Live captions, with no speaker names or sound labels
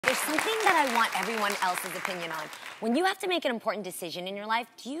There's something that I want everyone else's opinion on. When you have to make an important decision in your life,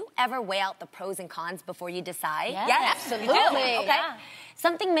 do you ever weigh out the pros and cons before you decide? Yes, absolutely. Okay. Yeah.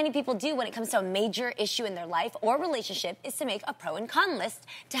 Something many people do when it comes to a major issue in their life or relationship is to make a pro and con list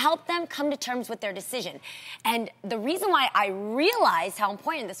to help them come to terms with their decision. And the reason why I realized how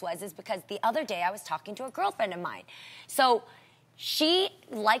important this was is because the other day I was talking to a girlfriend of mine. So she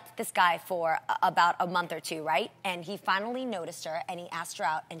liked this guy for about a month or two, right? And he finally noticed her and he asked her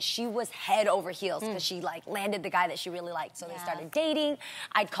out and she was head over heels because she like landed the guy that she really liked. So they started dating.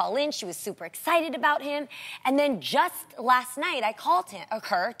 I'd call in. She was super excited about him. And then just last night I called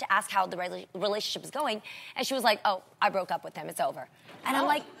her to ask how the relationship is going. And she was like, oh, I broke up with him. It's over. And I'm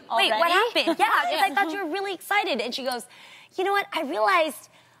like, wait, already? what happened? Yeah, because I thought you were really excited. And she goes, you know what? I realized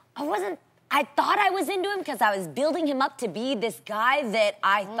I thought I was into him because I was building him up to be this guy that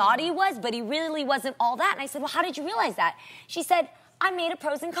I thought he was, but he really wasn't all that. And I said, well, how did you realize that? She said, I made a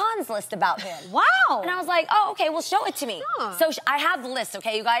pros and cons list about him. Wow. And I was like, oh, okay, well, show it to me. Huh. So I have the list,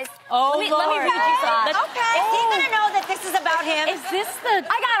 okay, you guys? Oh, let me read you some. Okay. Is he gonna know that this is about him? Is this the...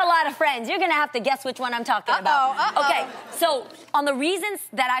 I got a lot of friends. You're gonna have to guess which one I'm talking about. Okay, so on the reasons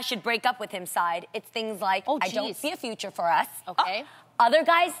that I should break up with him side, it's things like, I don't see a future for us. Okay. Other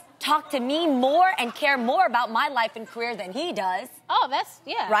guys talk to me more and care more about my life and career than he does. Oh, that's,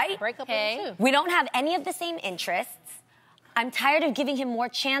 yeah. Right? Break up with him, too. We don't have any of the same interests. I'm tired of giving him more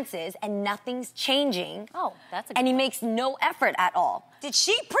chances and nothing's changing. Oh, that's a And he makes no effort at all. Did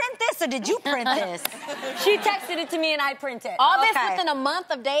she print this or did you print this? She texted it to me and I print it. All this within a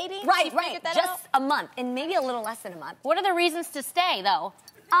month of dating? Right, She right. figured that Just out? a month and maybe a little less than a month. What are the reasons to stay, though?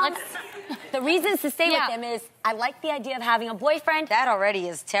 The reasons to stay with him is I like the idea of having a boyfriend. That already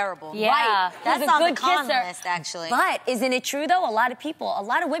is terrible. Yeah. Right. That's He's a on good the con kisser. list, actually. But isn't it true, though? A lot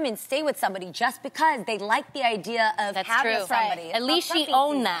of women stay with somebody just because they like the idea of having somebody. Right. At least she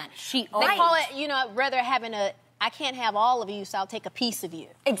owned that. She owned Right. They call it, you know, rather having I can't have all of you, so I'll take a piece of you.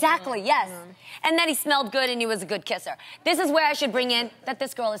 Exactly, yes. And then he smelled good and he was a good kisser. This is where I should bring in that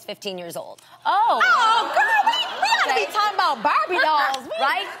this girl is 15 years old. Oh. Oh, girl, we ought to be talking about Barbie dolls.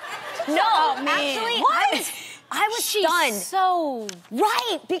 Right? No, actually, I was stunned. So...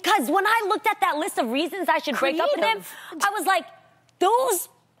 Right, because when I looked at that list of reasons I should break up with him, I was like, those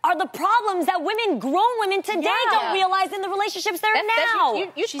are the problems that grown women today don't realize in the relationships they're in now.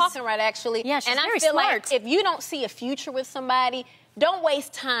 You're talking right, actually. Yeah, she's and very I feel smart. like if you don't see a future with somebody, don't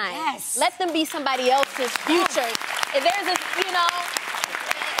waste time. Yes. Let them be somebody else's future.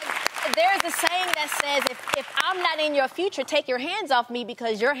 There's a saying that says, if I'm not in your future, take your hands off me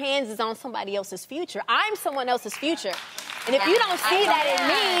because your hands is on somebody else's future. I'm someone else's future. And if you don't see that in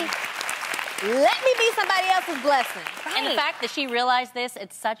me, let me be somebody else's blessing. Right. And the fact that she realized this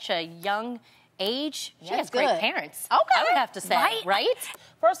at such a young age, she has great parents. Okay. I would have to say, right?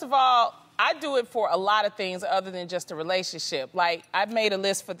 First of all, I do it for a lot of things other than just a relationship. Like, I've made a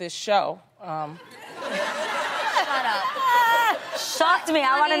list for this show. Shut up. Shocked me.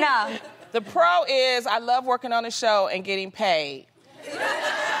 I want to know. The pro is I love working on the show and getting paid.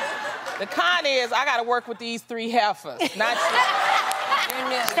 The con is I got to work with these three heifers, not you. You're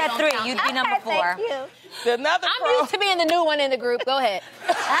new. Said three. You'd be number 4. Thank you. Another I'm pro. used to being the new one in the group. Go ahead.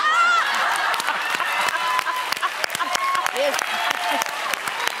 It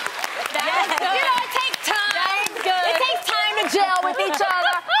takes time. It takes time to gel with each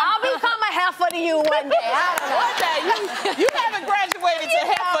other. I'll become a heifer to you one day. I don't know. One day, you haven't graduated to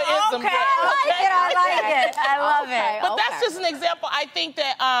heiferism yet. I like it. I love it. But that's just an example. I think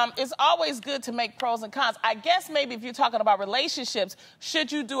that it's always good to make pros and cons. I guess maybe if you're talking about relationships,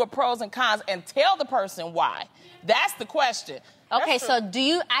 should you do a pros and cons and tell the person why? That's the question. Okay, so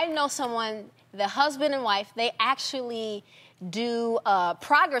I know someone, the husband and wife, they actually do a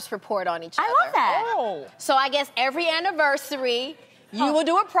progress report on each other. I love that. Oh. So I guess every anniversary, you will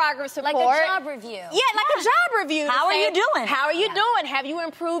do a progress report. Like a job review. Yeah, like a job review. How are you doing? How are you doing? Have you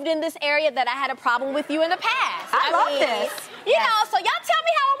improved in this area that I had a problem with you in the past? I love this. You know, so y'all tell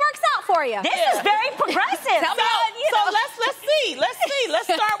me how it works out for you. This is very progressive. So let's see. Let's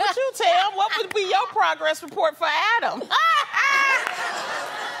start with you, Tam. What would be your progress report for Adam?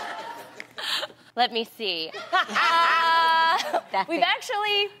 Let me see.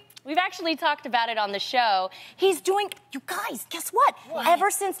 We've actually talked about it on the show. He's doing, you guys, guess what? Ever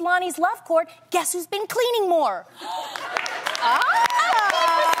since Lonnie's love court, guess who's been cleaning more?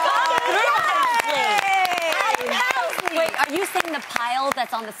 Wait, are are you saying the pile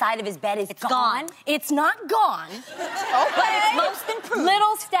that's on the side of his bed is gone? It's not gone. But it's most improved.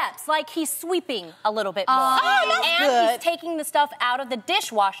 Little steps, like he's sweeping a little bit more. that's and good. he's taking the stuff out of the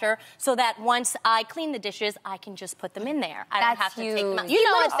dishwasher so that once I clean the dishes, I can just put them in there. I don't have to take my... You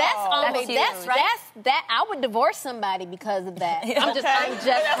know what? That's I would divorce somebody because of that. I'm just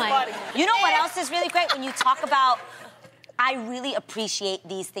playing. You know what else is really great? When you talk about, I really appreciate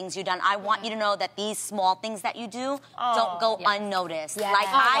these things you've done. I want you to know that these small things that you do don't go unnoticed. Yeah. Like,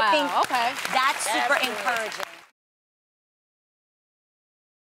 I think Okay. that's super encouraging.